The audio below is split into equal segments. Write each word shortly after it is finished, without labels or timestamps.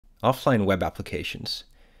offline web applications.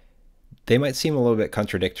 They might seem a little bit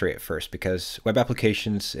contradictory at first because web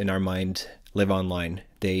applications in our mind live online.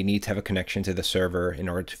 They need to have a connection to the server in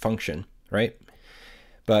order to function, right?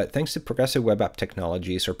 But thanks to progressive web app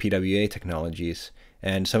technologies, or PWA technologies,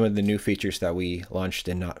 and some of the new features that we launched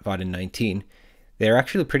in Vaadin 19, they're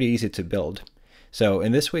actually pretty easy to build. So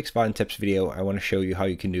in this week's Vaadin Tips video, I want to show you how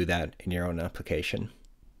you can do that in your own application.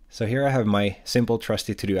 So here I have my simple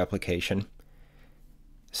trusty to-do application.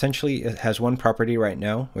 Essentially, it has one property right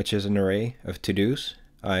now, which is an array of to-dos.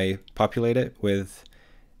 I populate it with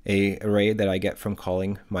an array that I get from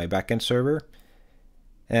calling my backend server.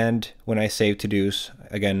 And when I save to-dos,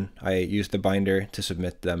 again, I use the binder to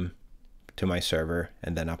submit them to my server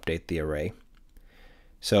and then update the array.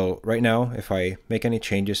 So right now, if I make any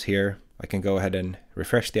changes here, I can go ahead and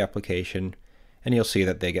refresh the application, and you'll see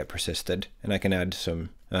that they get persisted. And I can add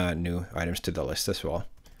some new items to the list as well,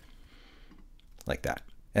 like that.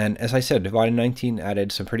 And as I said, Vaadin 19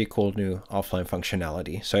 added some pretty cool new offline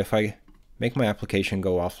functionality. So if I make my application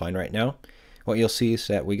go offline right now, what you'll see is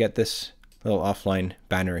that we get this little offline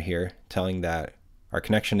banner here telling that our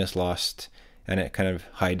connection is lost, and it kind of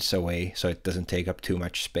hides away so it doesn't take up too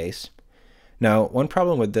much space. Now, one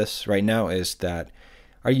problem with this right now is that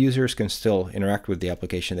our users can still interact with the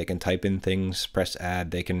application. They can type in things, press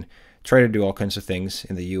add, they can try to do all kinds of things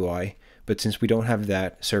in the UI, but since we don't have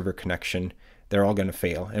that server connection, they're all going to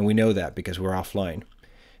fail, and we know that because we're offline.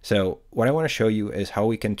 So what I want to show you is how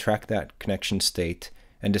we can track that connection state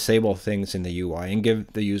and disable things in the UI and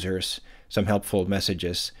give the users some helpful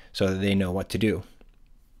messages so that they know what to do.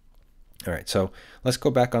 All right, so let's go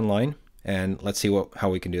back online and let's see how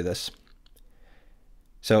we can do this.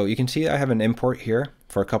 So you can see I have an import here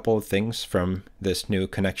for a couple of things from this new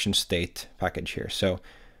connection state package here. So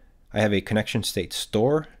I have a connection state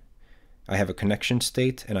store, I have a connection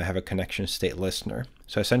state, and I have a connection state listener.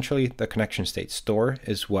 So essentially the connection state store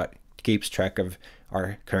is what keeps track of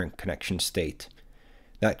our current connection state.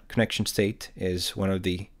 That connection state is one of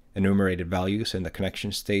the enumerated values in the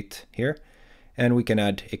connection state here, and we can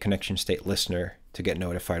add a connection state listener to get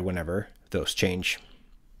notified whenever those change.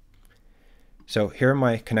 So here in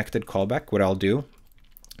my connected callback, what I'll do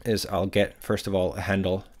is I'll get, first of all, a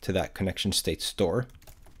handle to that connection state store.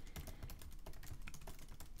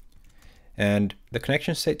 And the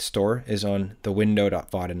connection state store is on the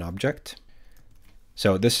window.vaadin object.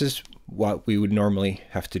 So this is what we would normally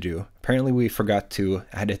have to do. Apparently we forgot to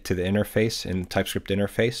add it to the interface in TypeScript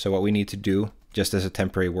interface. So what we need to do, just as a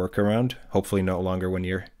temporary workaround, hopefully no longer when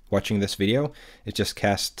you're watching this video, is just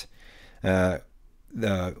cast the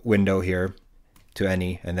window here to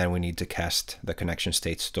any, and then we need to cast the connection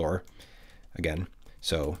state store again.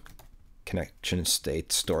 So connection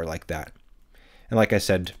state store like that. And like I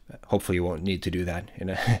said, hopefully you won't need to do that in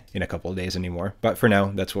a couple of days anymore. But for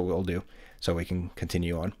now, that's what we'll do, so we can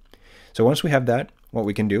continue on. So once we have that, what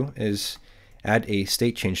we can do is add a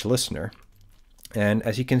state change listener. And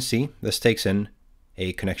as you can see, this takes in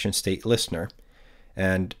a connection state listener.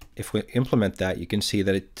 And if we implement that, you can see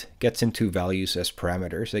that it gets into values as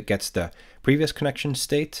parameters. It gets the previous connection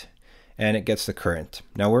state, and it gets the current.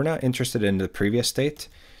 Now we're not interested in the previous state,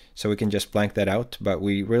 so we can just blank that out, but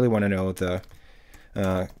we really want to know the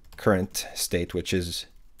current state, which is,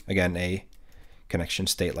 again, a connection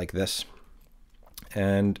state like this.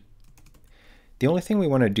 And the only thing we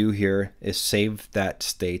want to do here is save that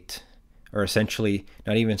state, or essentially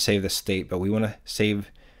not even save the state, but we want to save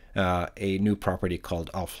a new property called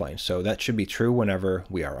offline. So that should be true whenever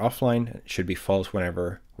we are offline. It should be false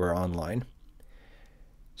whenever we're online.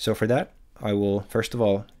 So for that, I will first of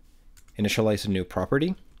all initialize a new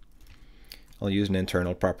property. I'll use an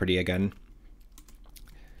internal property again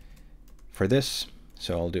for this.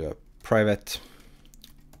 So I'll do a private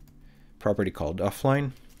property called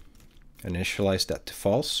offline, initialize that to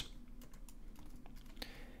false.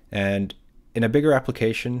 And in a bigger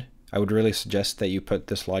application, I would really suggest that you put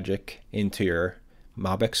this logic into your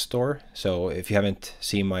MobX store. So if you haven't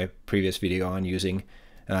seen my previous video on using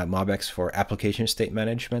MobX for application state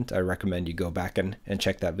management, I recommend you go back and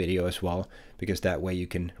check that video as well, because that way you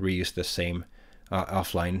can reuse the same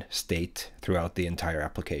offline state throughout the entire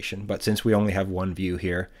application. But since we only have one view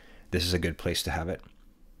here, this is a good place to have it.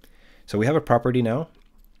 So we have a property now,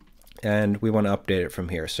 and we want to update it from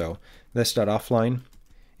here. So this.offline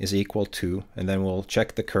is equal to, and then we'll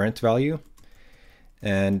check the current value.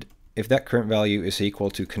 And if that current value is equal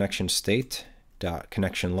to connection state dot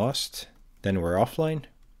connection lost, then we're offline.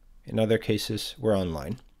 In other cases, we're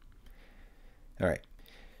online. All right.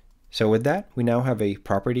 So with that, we now have a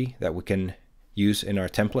property that we can use in our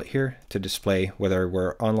template here to display whether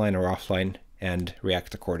we're online or offline and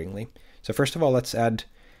react accordingly. So first of all, let's add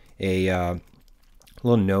a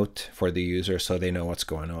little note for the user so they know what's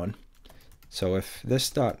going on. So if this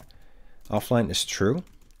dot offline is true,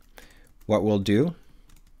 what we'll do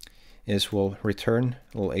is we'll return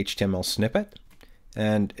a little HTML snippet,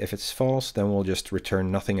 and if it's false, then we'll just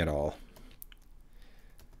return nothing at all.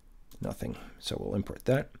 Nothing. So we'll import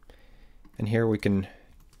that. And here we can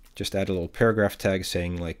just add a little paragraph tag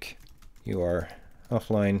saying like, you are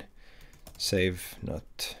offline, save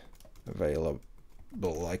not available,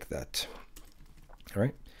 like that. All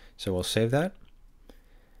right, so we'll save that.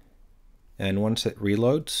 And once it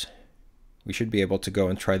reloads, we should be able to go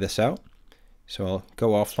and try this out. So I'll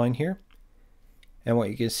go offline here. And what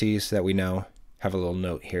you can see is that we now have a little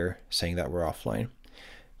note here saying that we're offline.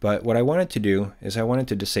 But what I wanted to do is I wanted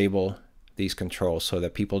to disable these controls so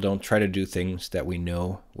that people don't try to do things that we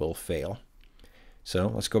know will fail. So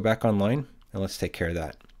let's go back online and let's take care of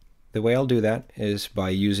that. The way I'll do that is by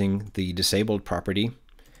using the disabled property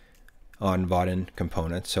on Vaadin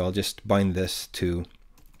component. So I'll just bind this to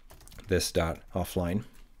this dot offline.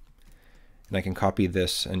 And I can copy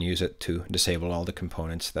this and use it to disable all the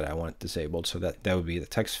components that I want disabled. So that would be the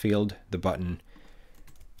text field, the button,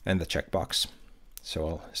 and the checkbox. So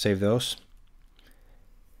I'll save those.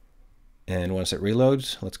 And once it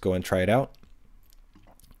reloads, let's go and try it out.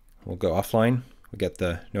 We'll go offline. We get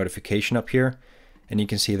the notification up here. And you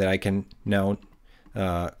can see that I can now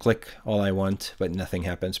click all I want, but nothing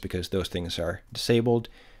happens because those things are disabled.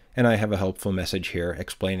 And I have a helpful message here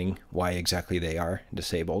explaining why exactly they are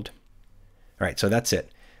disabled. All right, so that's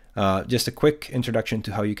it. Just a quick introduction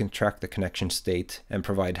to how you can track the connection state and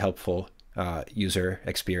provide helpful user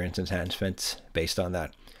experience enhancements based on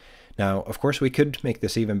that. Now, of course, we could make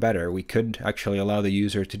this even better. We could actually allow the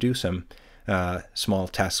user to do some small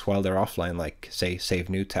tasks while they're offline, like say save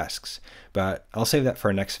new tasks. But I'll save that for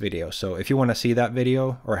our next video. So if you want to see that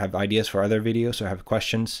video or have ideas for other videos or have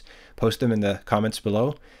questions, post them in the comments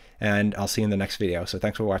below, and I'll see you in the next video. So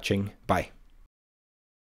thanks for watching. Bye.